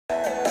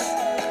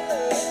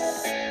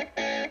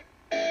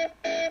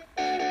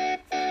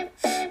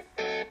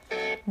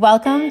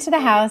Welcome to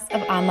the House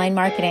of Online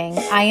Marketing.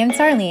 I am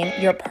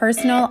Darlene, your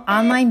personal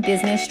online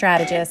business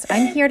strategist.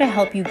 I'm here to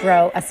help you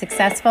grow a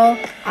successful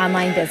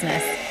online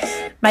business.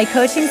 My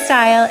coaching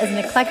style is an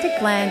eclectic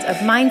blend of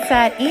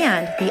mindset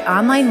and the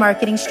online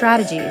marketing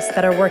strategies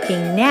that are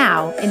working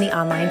now in the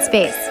online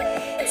space.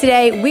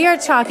 Today, we are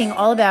talking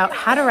all about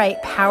how to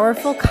write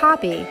powerful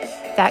copy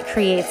that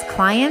creates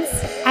clients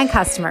and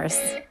customers.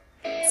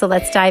 So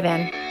let's dive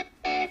in.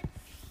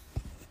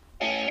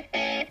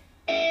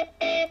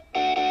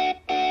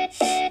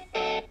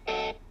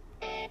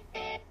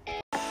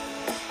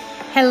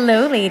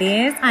 Hello,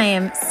 ladies. I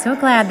am so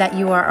glad that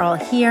you are all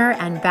here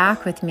and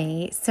back with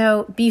me.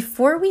 So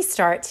before we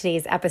start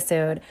today's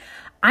episode,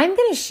 I'm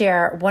going to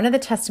share one of the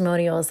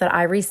testimonials that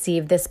I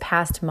received this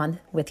past month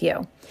with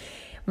you.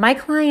 My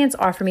clients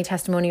offer me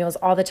testimonials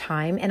all the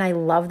time, and I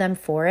love them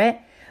for it.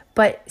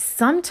 But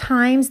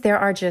sometimes there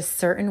are just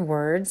certain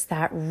words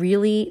that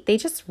they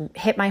just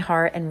hit my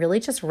heart and really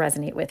just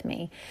resonate with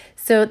me.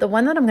 So the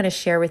one that I'm going to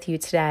share with you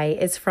today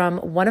is from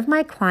one of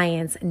my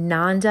clients,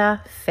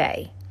 Nanda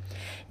Faye.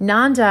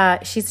 Nanda,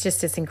 she's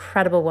just this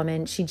incredible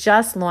woman. She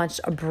just launched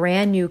a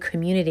brand new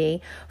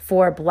community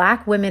for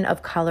Black women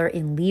of color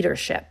in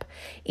leadership.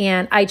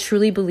 And I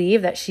truly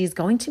believe that she's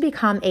going to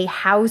become a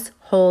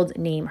household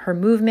name. Her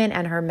movement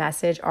and her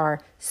message are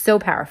so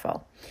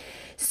powerful.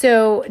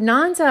 So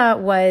Nanda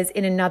was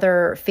in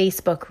another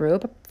Facebook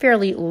group, a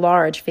fairly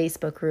large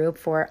Facebook group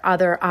for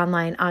other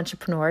online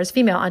entrepreneurs,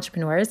 female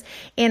entrepreneurs.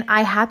 And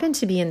I happened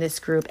to be in this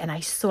group and I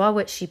saw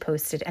what she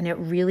posted and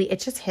it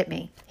just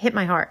hit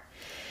my heart.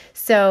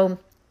 So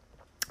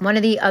one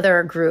of the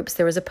other groups,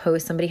 there was a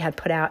post somebody had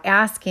put out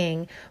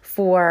asking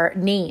for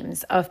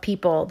names of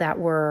people that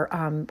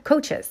were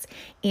coaches.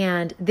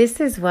 And this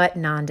is what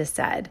Nanda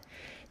said.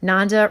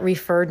 Nanda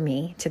referred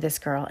me to this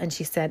girl and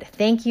she said,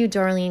 "Thank you,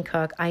 Darlene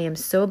Cook. I am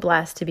so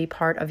blessed to be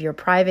part of your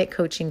private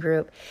coaching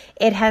group.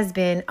 It has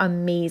been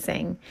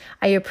amazing.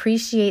 I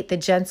appreciate the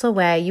gentle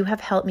way you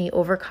have helped me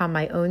overcome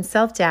my own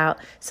self-doubt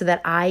so that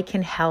I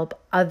can help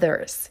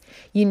others.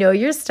 You know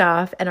your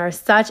stuff and are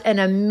such an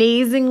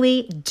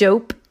amazingly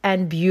dope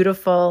and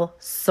beautiful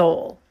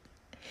soul."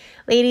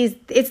 Ladies,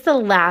 it's the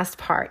last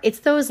part.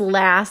 It's those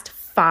last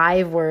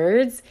 5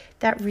 words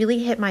that really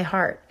hit my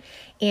heart.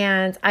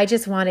 And I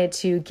just wanted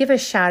to give a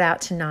shout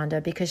out to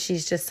Nanda because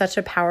she's just such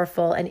a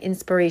powerful and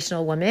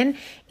inspirational woman,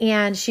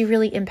 and she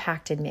really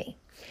impacted me.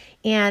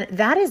 And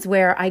that is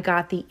where I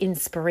got the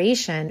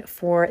inspiration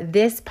for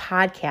this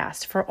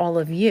podcast for all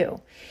of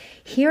you.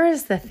 Here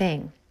is the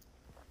thing.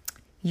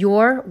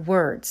 Your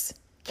words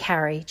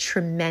carry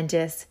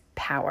tremendous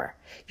power.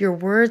 Your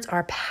words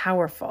are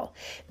powerful.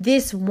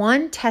 This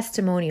one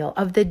testimonial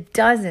of the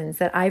dozens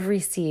that I've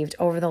received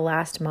over the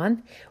last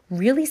month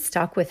really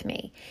stuck with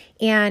me.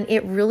 And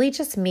it really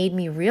just made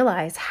me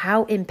realize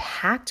how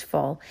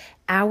impactful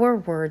our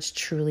words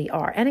truly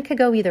are. And it could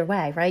go either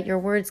way, right? Your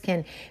words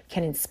can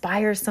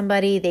inspire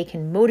somebody, they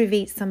can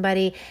motivate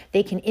somebody,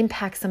 they can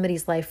impact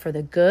somebody's life for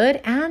the good,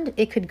 and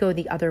it could go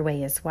the other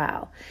way as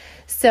well.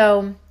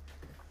 So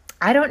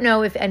I don't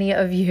know if any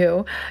of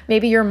you,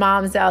 maybe your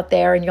mom's out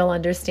there and you'll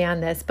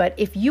understand this, but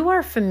if you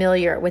are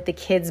familiar with the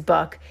kids'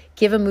 book,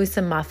 Give a Moose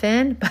a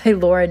Muffin by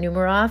Laura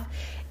Numeroff,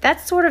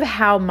 that's sort of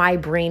how my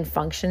brain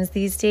functions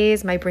these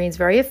days. My brain's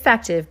very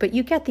effective, but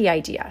you get the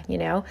idea, you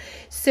know?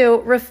 So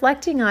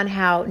reflecting on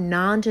how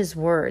Nanda's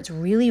words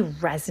really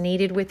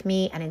resonated with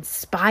me and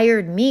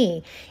inspired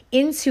me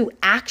into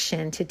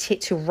action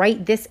to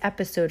write this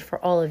episode for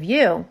all of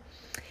you,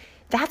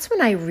 that's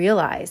when I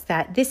realized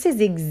that this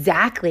is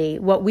exactly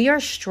what we are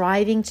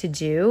striving to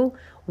do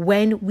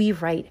when we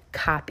write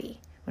copy.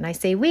 When I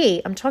say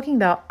we, I'm talking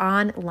about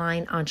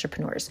online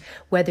entrepreneurs.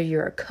 Whether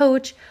you're a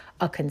coach,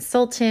 a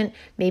consultant,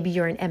 maybe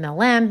you're an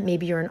MLM,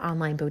 maybe you're an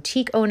online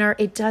boutique owner,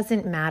 it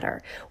doesn't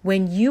matter.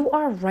 When you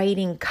are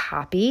writing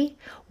copy,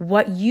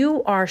 what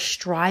you are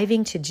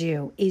striving to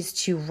do is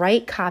to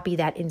write copy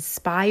that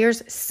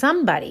inspires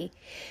somebody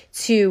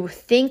to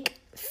think,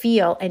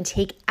 feel, and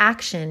take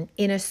action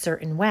in a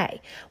certain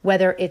way,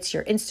 whether it's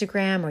your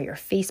Instagram or your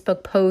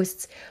Facebook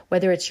posts,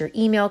 whether it's your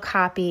email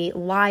copy,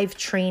 live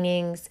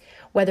trainings,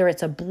 whether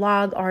it's a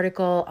blog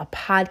article, a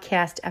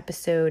podcast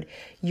episode.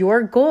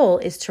 Your goal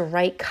is to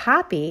write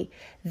copy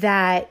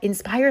that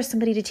inspires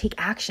somebody to take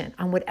action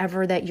on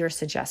whatever that you're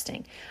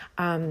suggesting.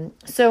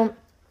 So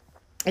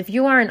if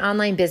you are an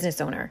online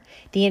business owner,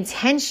 the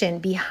intention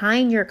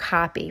behind your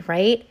copy,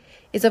 right,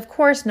 is of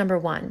course, number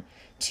one,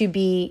 to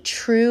be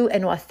true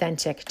and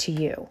authentic to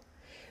you.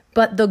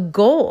 But the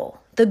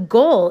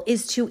goal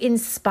is to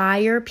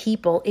inspire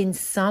people in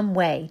some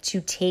way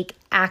to take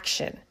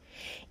action.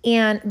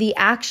 And the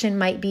action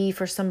might be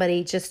for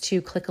somebody just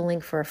to click a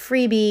link for a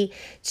freebie,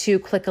 to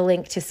click a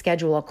link to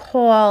schedule a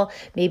call,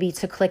 maybe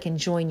to click and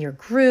join your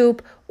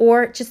group,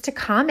 or just to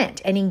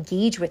comment and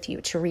engage with you,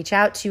 to reach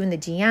out to you in the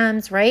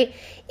DMs, right?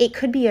 It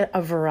could be a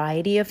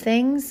variety of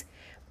things.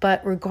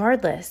 But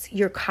regardless,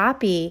 your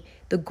copy,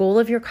 the goal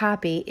of your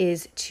copy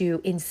is to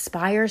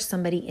inspire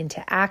somebody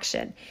into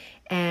action.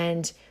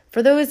 And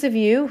For those of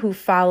you who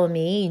follow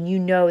me and you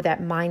know that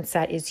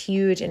mindset is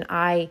huge, and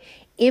I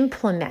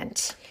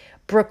implement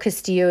Brooke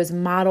Castillo's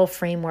model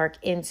framework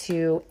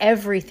into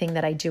everything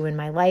that I do in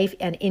my life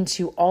and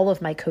into all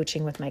of my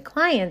coaching with my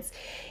clients,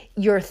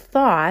 your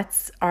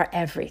thoughts are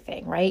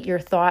everything, right? Your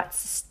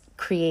thoughts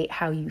create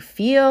how you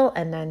feel,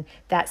 and then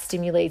that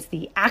stimulates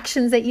the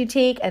actions that you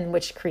take and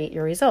which create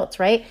your results,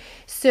 right?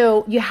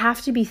 So you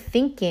have to be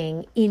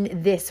thinking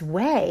in this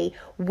way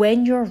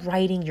when you're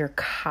writing your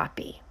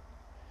copy.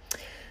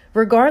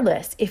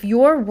 Regardless, if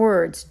your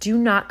words do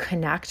not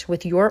connect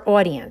with your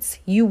audience,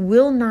 you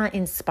will not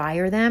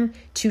inspire them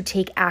to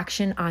take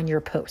action on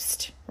your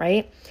post,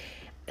 right?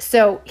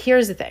 So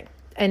here's the thing.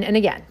 And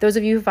again, those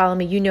of you who follow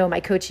me, you know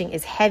my coaching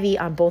is heavy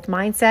on both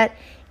mindset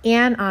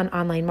and on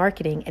online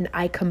marketing, and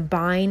I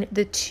combine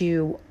the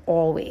two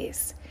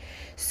always.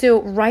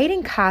 So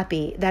writing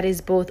copy that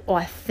is both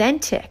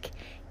authentic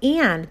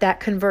and that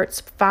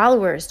converts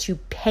followers to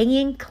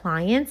paying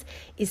clients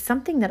is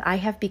something that I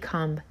have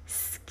become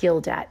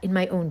skilled at in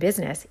my own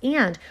business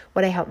and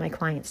what I help my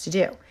clients to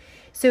do.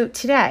 So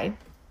today,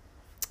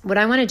 what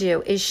I want to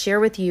do is share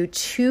with you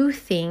 2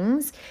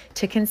 things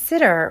to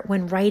consider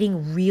when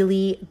writing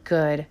really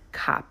good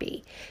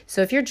copy.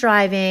 So if you're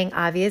driving,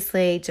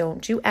 obviously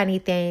don't do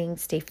anything,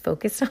 stay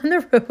focused on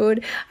the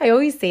road. I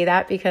always say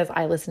that because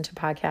I listen to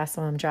podcasts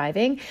while I'm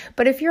driving.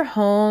 But if you're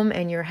home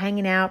and you're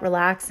hanging out,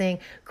 relaxing,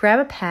 grab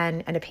a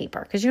pen and a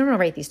paper because you're going to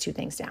write these 2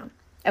 things down.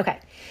 Okay,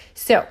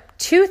 so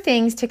 2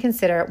 things to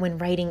consider when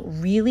writing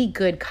really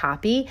good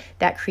copy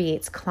that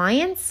creates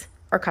clients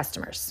or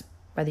customers.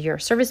 Whether you're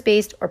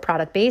service-based or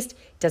product-based,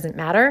 doesn't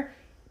matter.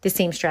 The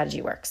same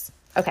strategy works.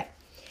 Okay.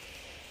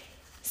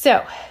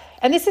 So,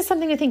 and this is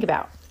something to think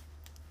about.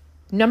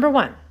 Number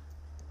 1,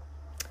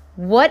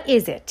 what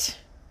is it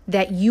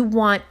that you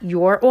want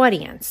your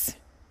audience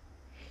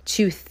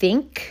to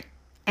think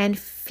and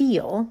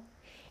feel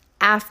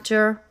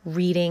after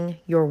reading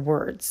your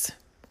words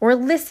or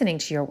listening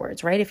to your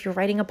words, right? If you're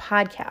writing a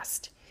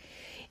podcast.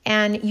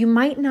 And you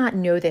might not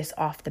know this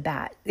off the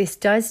bat. This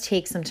does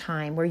take some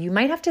time where you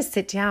might have to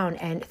sit down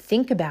and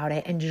think about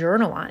it and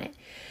journal on it.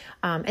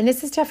 And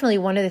this is definitely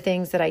one of the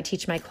things that I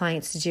teach my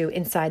clients to do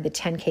inside the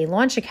 10K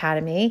Launch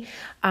Academy.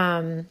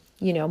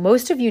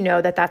 Most of you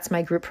know that that's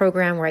my group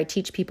program where I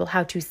teach people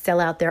how to sell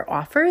out their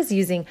offers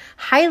using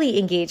highly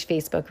engaged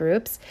Facebook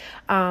groups.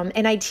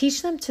 And I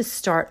teach them to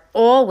start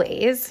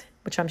always,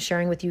 which I'm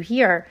sharing with you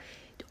here,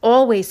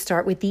 always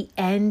start with the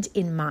end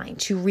in mind,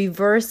 to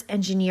reverse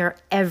engineer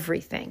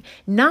everything,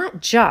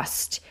 not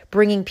just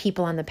bringing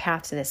people on the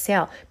path to the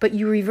sale, but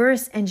you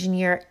reverse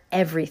engineer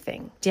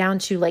everything down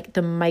to like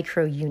the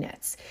micro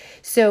units.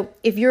 So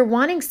if you're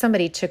wanting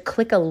somebody to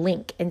click a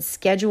link and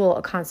schedule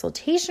a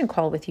consultation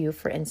call with you,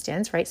 for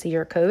instance, right? So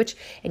you're a coach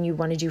and you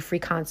want to do free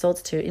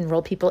consults to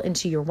enroll people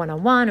into your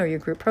one-on-one or your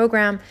group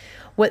program.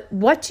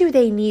 What do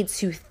they need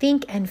to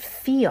think and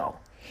feel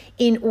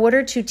in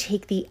order to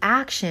take the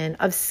action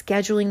of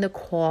scheduling the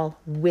call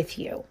with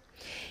you?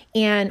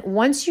 And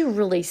once you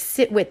really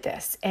sit with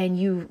this and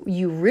you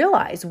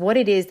realize what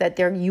it is that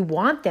you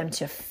want them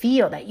to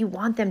feel, that you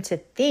want them to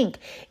think,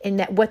 and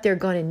that what they're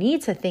going to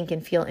need to think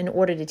and feel in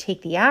order to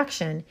take the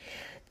action,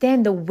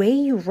 then the way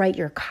you write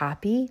your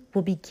copy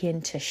will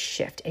begin to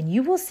shift, and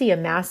you will see a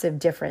massive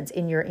difference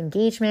in your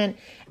engagement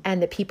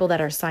and the people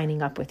that are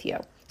signing up with you.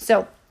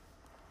 So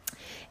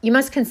you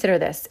must consider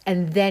this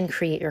and then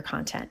create your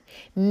content.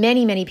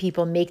 Many, many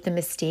people make the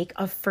mistake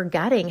of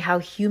forgetting how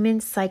human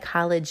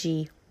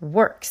psychology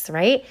works,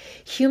 right?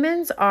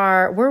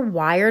 We're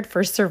wired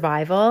for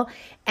survival.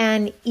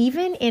 And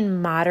even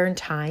in modern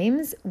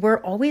times, we're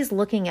always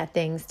looking at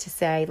things to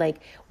say,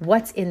 like,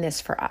 what's in this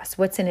for us?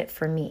 What's in it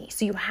for me?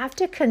 So you have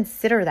to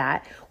consider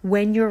that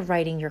when you're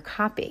writing your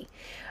copy.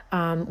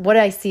 What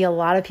I see a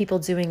lot of people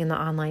doing in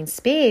the online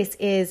space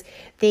is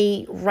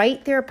they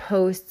write their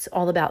posts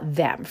all about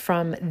them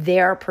from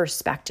their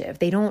perspective.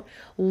 They don't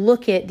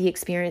look at the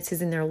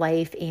experiences in their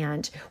life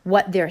and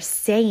what they're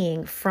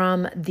saying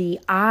from the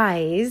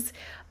eyes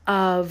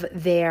of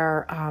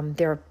their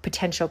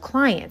potential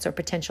clients or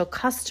potential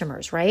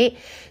customers, right?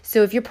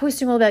 So if you're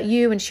posting all about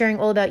you and sharing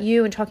all about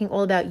you and talking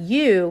all about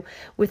you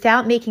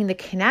without making the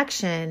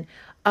connection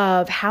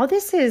of how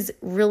this is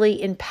really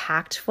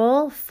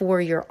impactful for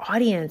your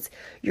audience,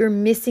 you're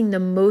missing the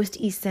most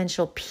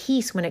essential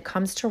piece when it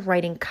comes to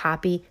writing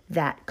copy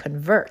that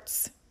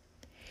converts.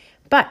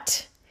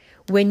 But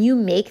when you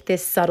make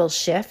this subtle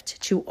shift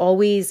to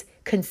always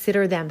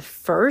consider them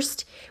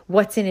first,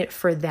 what's in it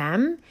for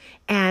them,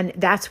 and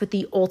that's what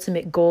the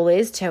ultimate goal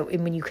is,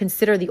 and when you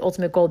consider the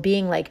ultimate goal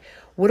being like,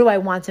 what do I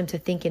want them to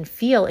think and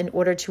feel in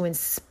order to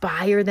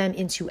inspire them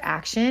into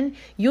action,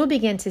 you'll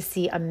begin to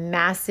see a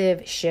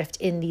massive shift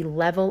in the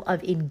level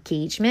of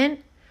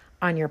engagement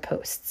on your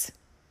posts.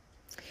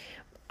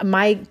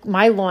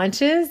 my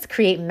launches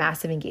create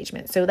massive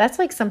engagement. So that's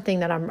like something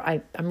that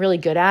I'm really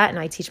good at, and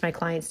I teach my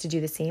clients to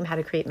do the same, how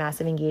to create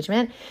massive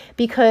engagement,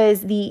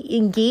 because the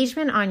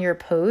engagement on your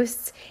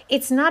posts,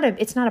 it's not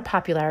a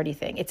popularity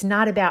thing. It's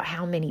not about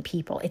how many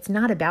people. It's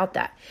not about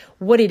that.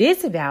 What it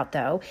is about,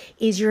 though,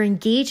 is your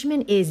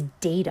engagement is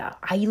data.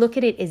 I look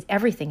at it as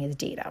everything is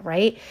data,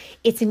 right?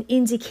 It's an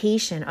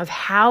indication of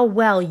how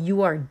well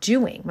you are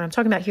doing. What I'm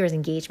talking about here is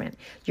engagement.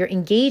 Your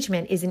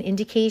engagement is an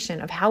indication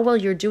of how well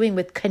you're doing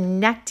with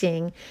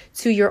connecting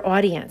to your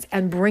audience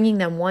and bringing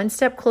them one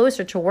step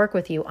closer to work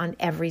with you on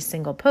every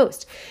single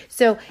post.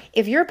 So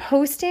if you're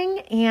posting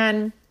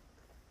and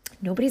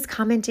nobody's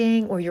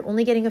commenting, or you're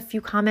only getting a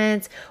few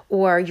comments,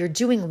 or you're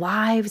doing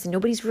lives and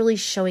nobody's really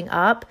showing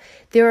up,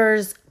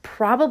 there's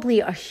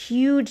probably a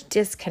huge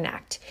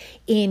disconnect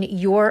in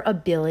your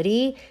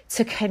ability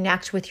to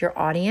connect with your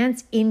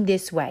audience in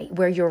this way,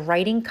 where you're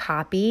writing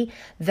copy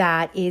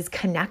that is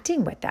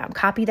connecting with them,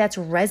 copy that's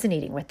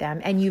resonating with them.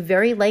 And you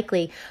very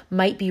likely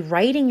might be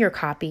writing your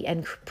copy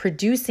and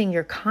producing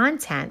your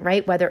content,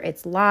 right? Whether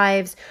it's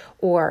lives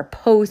or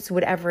posts,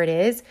 whatever it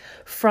is,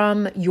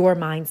 from your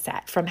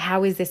mindset, from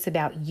how is this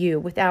about you,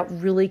 without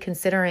really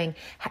considering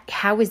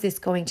how is this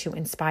going to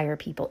inspire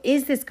people?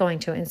 Is this going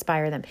to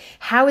inspire them?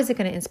 How is it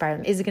going to inspire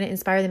them? Is it going to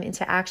inspire them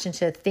into action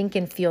to think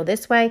and feel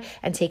this way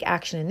and take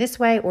action in this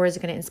way? Or is it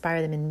going to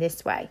inspire them in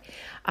this way?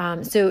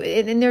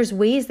 And there's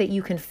ways that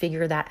you can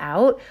figure that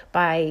out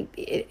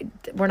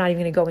we're not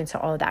even going to go into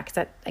all of that,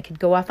 because I could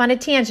go off on a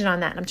tangent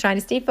on that. And I'm trying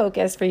to stay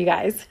focused for you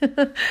guys.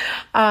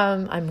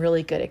 I'm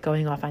really good at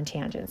going off on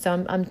tangents. So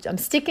I'm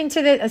sticking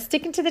to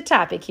the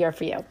topic here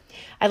for you.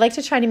 I like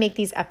to try to make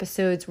these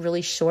episodes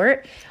really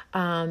short,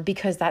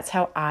 because that's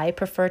how I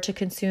prefer to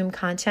consume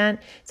content.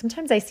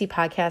 Sometimes I see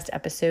podcast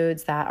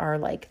episodes that are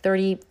like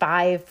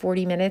 35,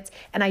 40 minutes,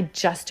 and I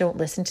just don't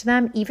listen to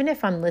them, even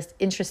if I'm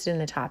interested in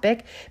the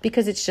topic,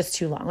 because it's just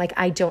too long. Like,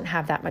 I don't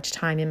have that much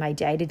time in my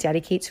day to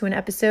dedicate to an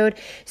episode.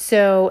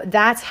 So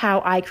that's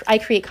how I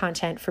create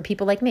content for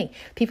people like me,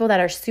 people that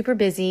are super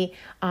busy.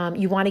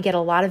 You want to get a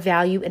lot of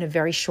value in a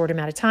very short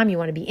amount of time. You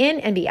want to be in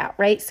and be out,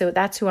 right? So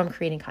that's who I'm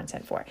creating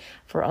content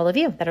for all of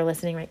you that are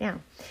listening right now.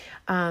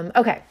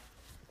 Okay.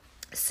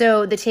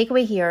 So the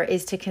takeaway here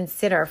is to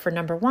consider, for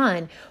number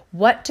one,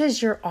 what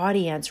does your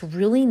audience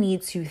really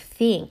need to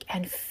think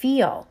and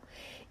feel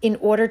in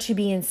order to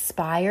be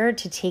inspired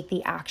to take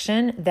the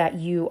action that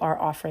you are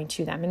offering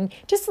to them? And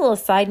just a little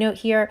side note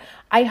here,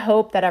 I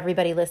hope that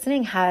everybody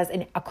listening has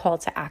a call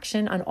to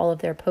action on all of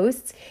their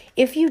posts.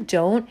 If you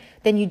don't,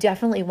 then you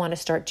definitely want to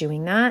start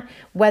doing that.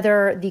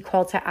 Whether the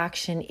call to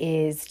action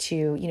is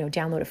to,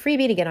 download a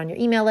freebie to get on your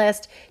email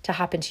list, to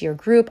hop into your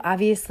group.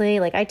 Obviously,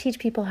 like, I teach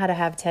people how to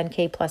have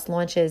 10K plus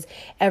launches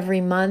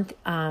every month,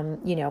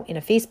 in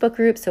a Facebook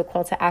group. So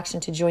call to action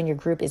to join your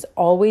group is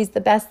always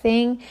the best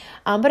thing.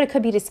 But it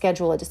could be to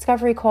schedule a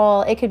discovery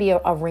call. It could be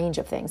a range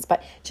of things,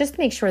 but just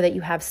make sure that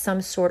you have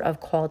some sort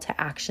of call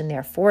to action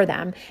there for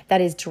them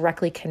that is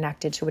directly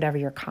connected to whatever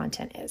your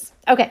content is.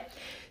 Okay.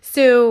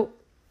 So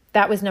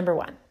that was number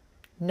one.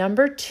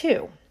 Number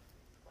two,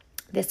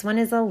 this one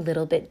is a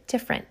little bit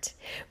different,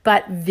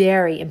 but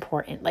very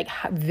important, like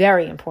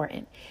very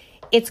important.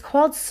 It's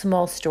called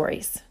small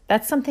stories.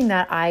 That's something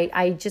that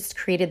I just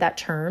created that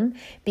term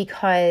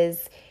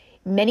because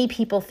many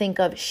people think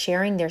of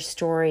sharing their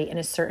story in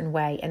a certain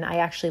way, and I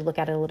actually look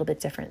at it a little bit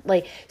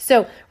differently.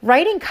 So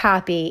writing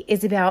copy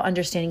is about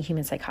understanding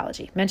human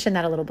psychology. Mentioned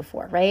that a little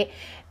before, right?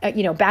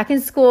 Back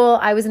in school,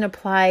 I was an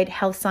applied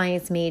health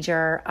science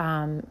major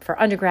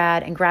for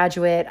undergrad and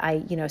graduate.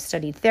 I,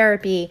 studied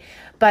therapy,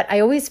 but I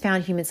always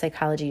found human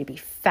psychology to be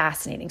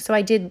fascinating. So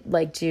I did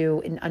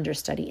do an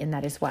understudy in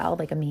that as well,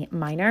 like a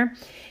minor.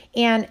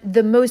 And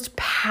the most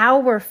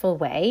powerful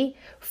way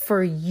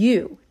for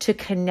you to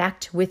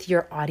connect with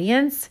your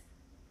audience,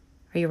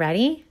 are you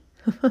ready?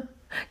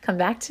 Come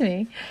back to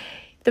me.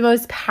 The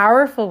most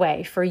powerful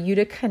way for you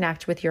to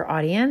connect with your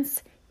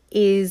audience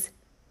is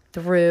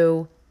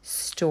through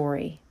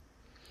story.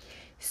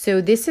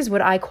 So this is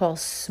what I call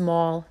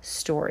small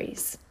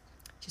stories.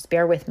 Just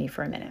bear with me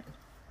for a minute.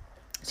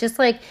 Just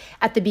like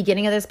at the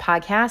beginning of this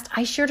podcast,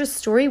 I shared a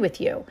story with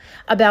you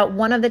about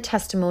one of the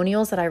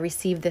testimonials that I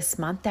received this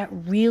month that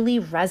really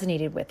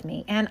resonated with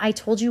me. And I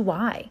told you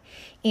why.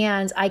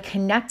 And I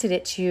connected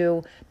it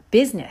to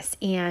business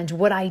and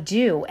what I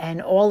do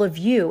and all of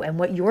you and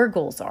what your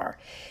goals are.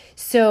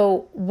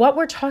 So what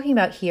we're talking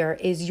about here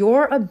is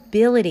your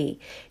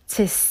ability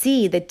to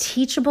see the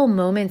teachable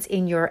moments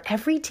in your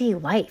everyday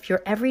life,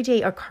 your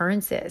everyday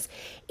occurrences,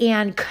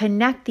 and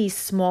connect these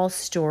small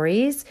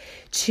stories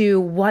to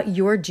what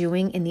you're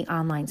doing in the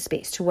online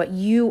space, to what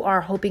you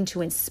are hoping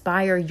to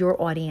inspire your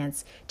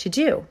audience to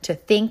do, to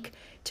think,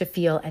 to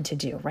feel, and to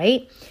do,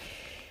 right?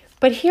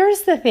 But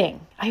here's the thing.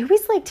 I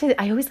always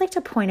like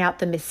to point out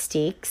the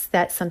mistakes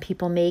that some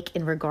people make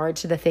in regard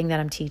to the thing that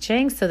I'm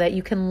teaching so that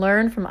you can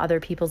learn from other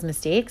people's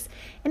mistakes.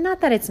 And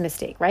not that it's a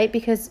mistake, right?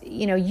 Because,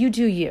 you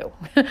do you.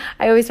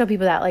 I always tell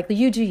people that, like,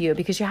 you do you,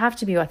 because you have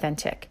to be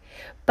authentic.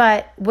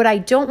 But what I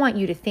don't want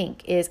you to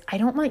think is, I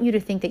don't want you to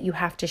think that you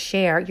have to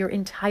share your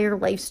entire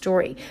life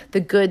story,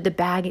 the good, the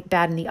bad,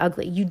 and the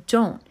ugly. You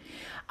don't.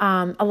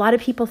 A lot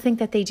of people think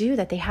that they do,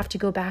 that they have to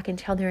go back and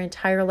tell their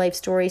entire life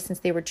story since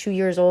they were 2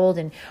 years old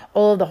and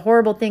all the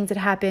horrible things that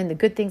happened, the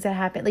good things that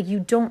happened. Like, you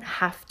don't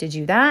have to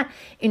do that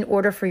in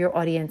order for your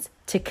audience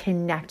to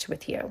connect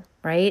with you,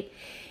 right?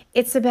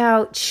 It's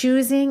about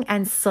choosing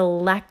and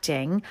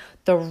selecting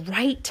the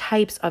right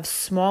types of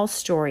small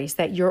stories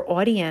that your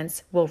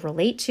audience will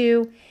relate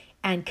to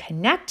and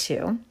connect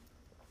to.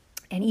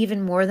 And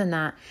even more than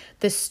that,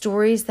 the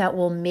stories that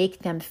will make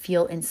them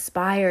feel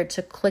inspired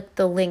to click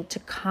the link, to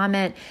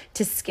comment,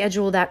 to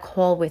schedule that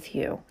call with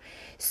you.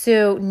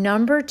 So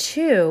number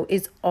 2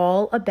 is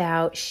all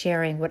about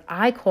sharing what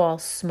I call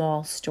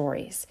small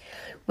stories.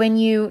 When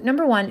you,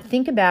 number 1,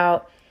 think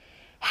about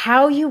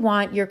how you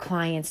want your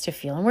clients to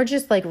feel. And we're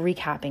just like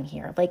recapping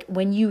here. Like,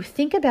 when you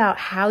think about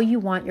how you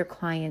want your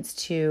clients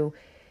to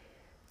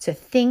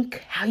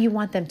think, how you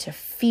want them to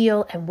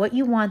feel, and what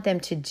you want them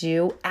to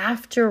do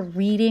after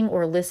reading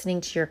or listening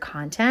to your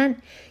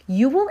content,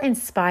 you will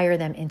inspire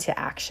them into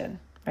action,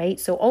 right?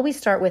 So always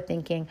start with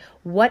thinking,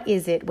 what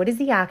is it? What is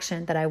the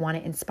action that I want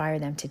to inspire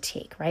them to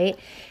take, right?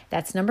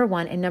 That's number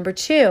 1. And number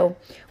 2,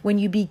 when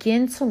you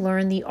begin to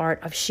learn the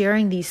art of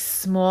sharing these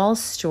small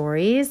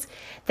stories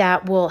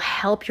that will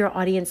help your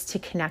audience to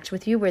connect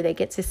with you, where they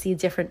get to see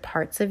different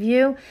parts of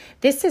you,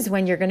 this is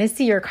when you're going to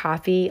see your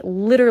copy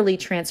literally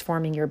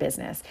transforming your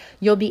business.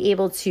 You'll be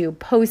able to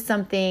post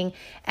something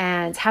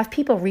and have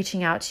people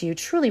reaching out to you,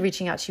 truly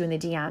reaching out to you in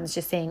the DMs,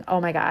 just saying,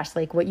 oh my gosh,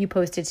 like what you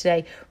posted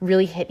today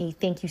really hit me.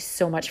 Thank you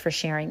so much for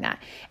sharing that.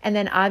 And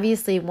then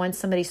obviously, once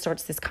somebody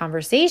starts this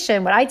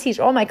conversation, what I teach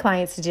all my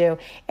clients to do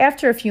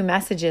after a few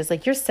messages,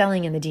 like, you're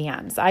selling in the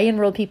DMs. I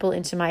enroll people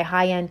into my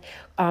high-end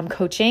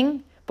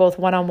coaching, both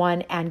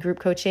one-on-one and group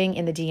coaching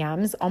in the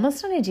DMs,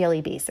 almost on a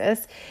daily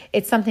basis.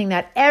 It's something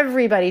that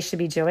everybody should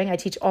be doing. I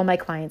teach all my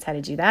clients how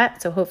to do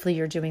that. So hopefully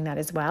you're doing that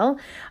as well.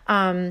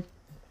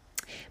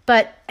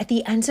 But at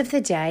the end of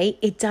the day,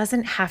 it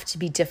doesn't have to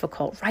be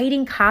difficult.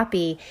 Writing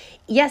copy,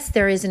 yes,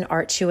 there is an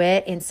art to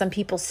it, and some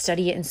people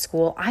study it in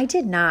school. I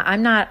did not.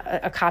 I'm not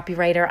a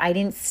copywriter. I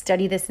didn't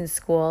study this in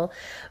school,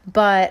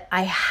 but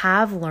I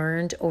have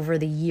learned over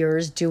the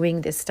years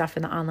doing this stuff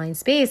in the online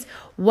space,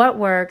 what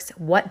works,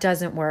 what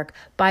doesn't work,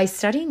 by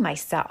studying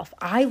myself.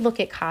 I look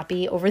at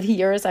copy over the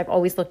years. I've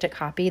always looked at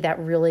copy that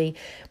really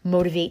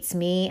motivates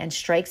me and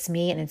strikes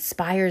me and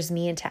inspires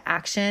me into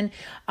action.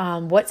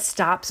 What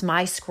stops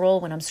my scroll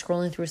when I'm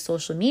scrolling through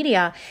social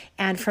media.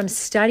 And from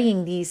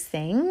studying these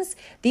things,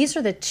 these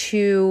are the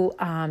 2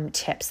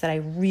 tips that I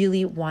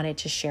really wanted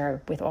to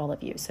share with all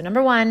of you. So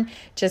number 1,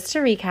 just to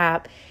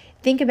recap,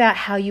 think about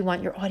how you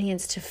want your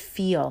audience to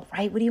feel,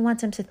 right? What do you want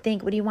them to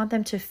think? What do you want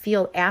them to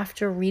feel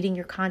after reading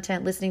your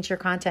content, listening to your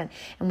content?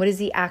 And what is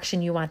the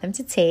action you want them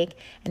to take?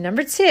 And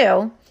number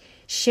 2,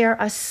 share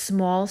a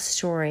small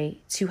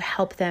story to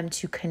help them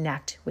to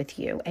connect with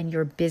you, and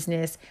your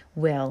business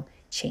will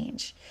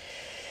change.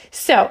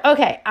 So,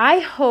 okay,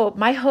 my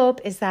hope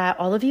is that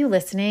all of you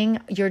listening,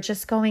 you're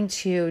just going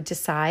to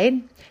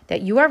decide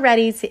that you are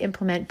ready to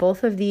implement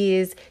both of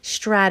these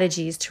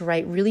strategies to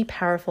write really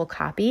powerful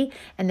copy,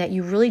 and that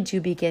you really do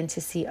begin to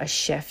see a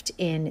shift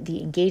in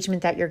the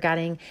engagement that you're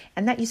getting,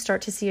 and that you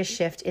start to see a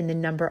shift in the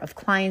number of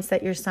clients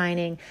that you're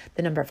signing,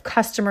 the number of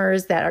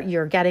customers that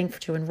you're getting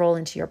to enroll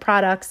into your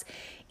products.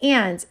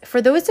 And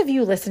for those of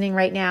you listening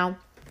right now,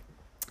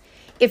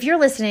 if you're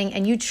listening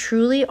and you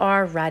truly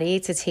are ready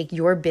to take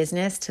your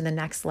business to the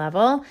next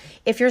level,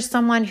 if you're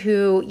someone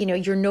who,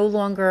 you're no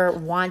longer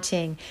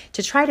wanting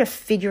to try to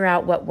figure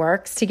out what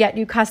works to get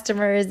new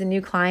customers and new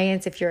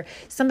clients, if you're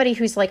somebody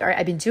who's like, all right,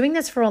 I've been doing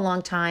this for a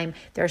long time,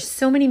 there are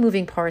so many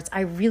moving parts,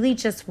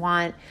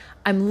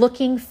 I'm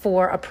looking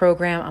for a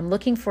program, I'm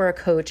looking for a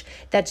coach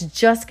that's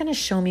just going to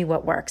show me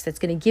what works, that's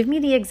going to give me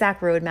the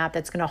exact roadmap,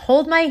 that's going to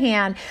hold my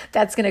hand,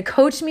 that's going to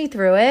coach me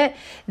through it,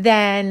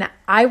 then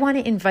I want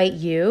to invite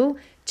you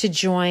to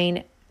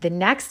join the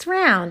next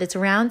round. It's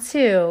round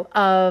 2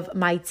 of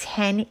my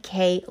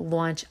 10K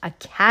Launch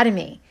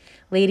Academy.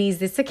 Ladies,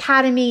 this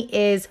academy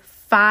is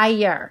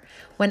fire.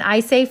 When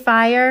I say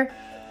fire,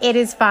 it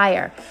is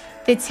fire.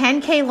 The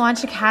 10K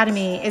Launch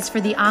Academy is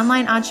for the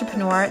online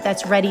entrepreneur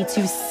that's ready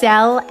to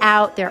sell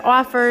out their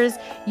offers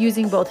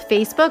using both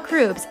Facebook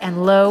groups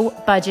and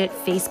low-budget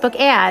Facebook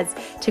ads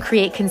to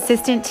create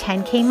consistent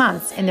 10K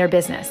months in their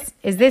business.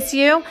 Is this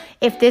you?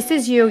 If this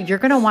is you, you're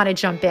going to want to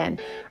jump in.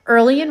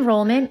 Early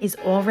enrollment is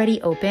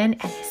already open,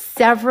 and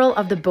several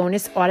of the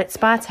bonus audit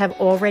spots have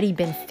already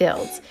been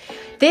filled.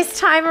 This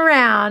time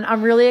around,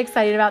 I'm really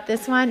excited about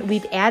this one.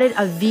 We've added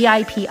a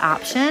VIP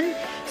option,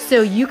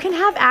 so you can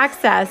have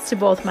access to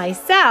both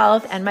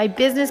myself and my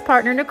business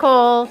partner,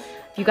 Nicole,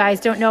 If you guys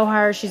don't know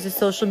her, she's a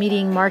social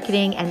media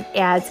marketing and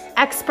ads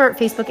expert,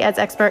 Facebook ads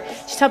expert.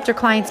 She's helped her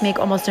clients make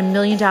almost $1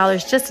 million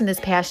just in this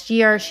past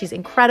year. She's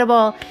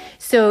incredible.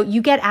 So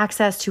you get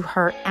access to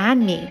her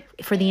and me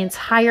for the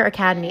entire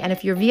academy. And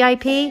if you're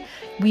VIP,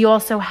 we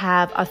also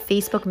have a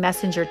Facebook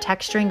Messenger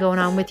text string going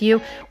on with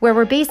you where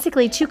we're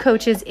basically two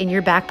coaches in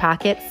your back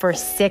pocket for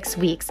 6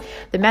 weeks.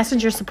 The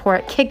Messenger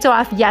support kicked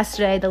off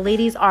yesterday. The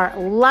ladies are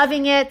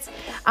loving it.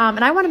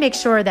 And I want to make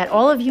sure that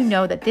all of you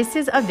know that this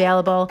is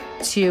available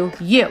to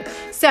you.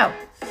 So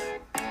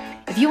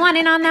if you want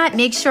in on that,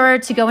 make sure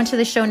to go into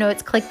the show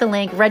notes, click the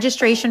link.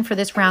 Registration for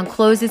this round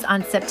closes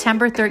on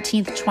September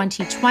 13th,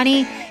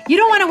 2020. You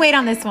don't want to wait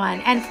on this one.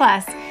 And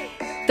plus,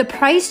 the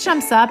price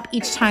jumps up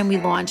each time we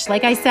launch.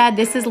 Like I said,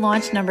 this is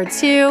launch number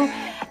 2.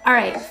 All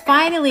right,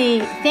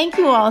 finally, thank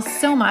you all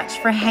so much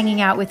for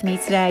hanging out with me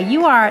today.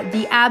 You are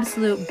the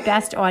absolute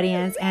best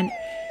audience. And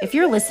if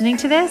you're listening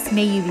to this,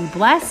 may you be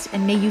blessed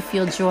and may you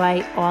feel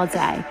joy all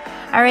day.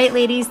 All right,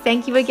 ladies,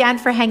 thank you again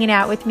for hanging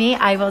out with me.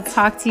 I will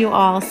talk to you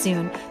all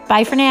soon.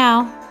 Bye for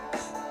now.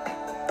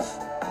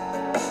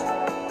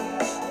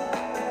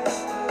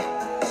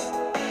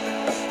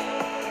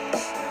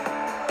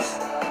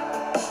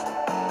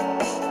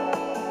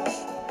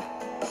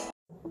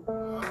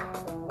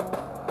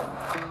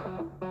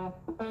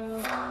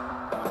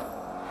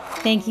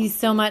 Thank you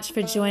so much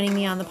for joining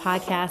me on the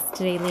podcast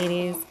today,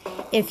 ladies.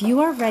 If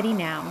you are ready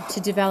now to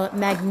develop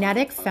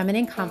magnetic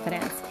feminine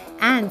confidence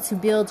and to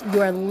build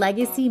your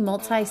legacy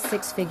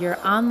multi-six-figure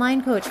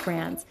online coach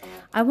brands,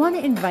 I want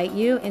to invite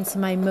you into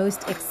my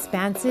most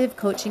expansive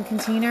coaching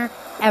container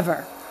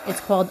ever. It's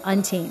called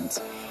Untamed.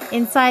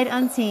 Inside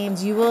Untamed,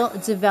 you will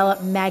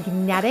develop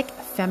magnetic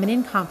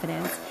feminine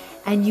confidence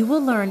and you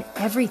will learn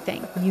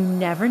everything you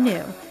never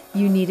knew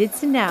you needed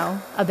to know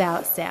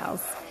about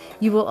sales.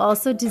 You will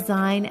also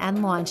design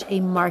and launch a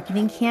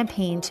marketing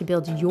campaign to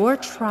build your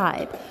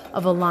tribe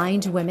of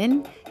aligned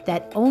women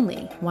that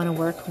only want to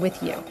work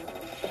with you.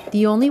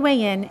 The only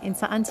way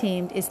into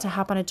Untamed is to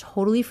hop on a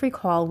totally free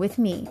call with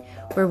me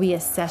where we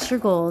assess your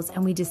goals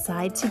and we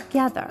decide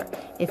together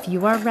if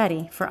you are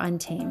ready for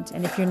Untamed.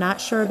 And if you're not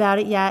sure about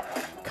it yet,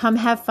 come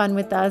have fun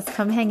with us.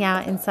 Come hang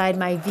out inside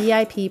my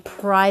VIP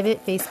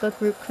private Facebook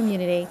group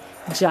community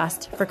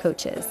just for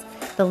coaches.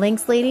 The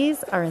links,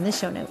 ladies, are in the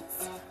show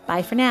notes.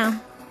 Bye for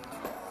now.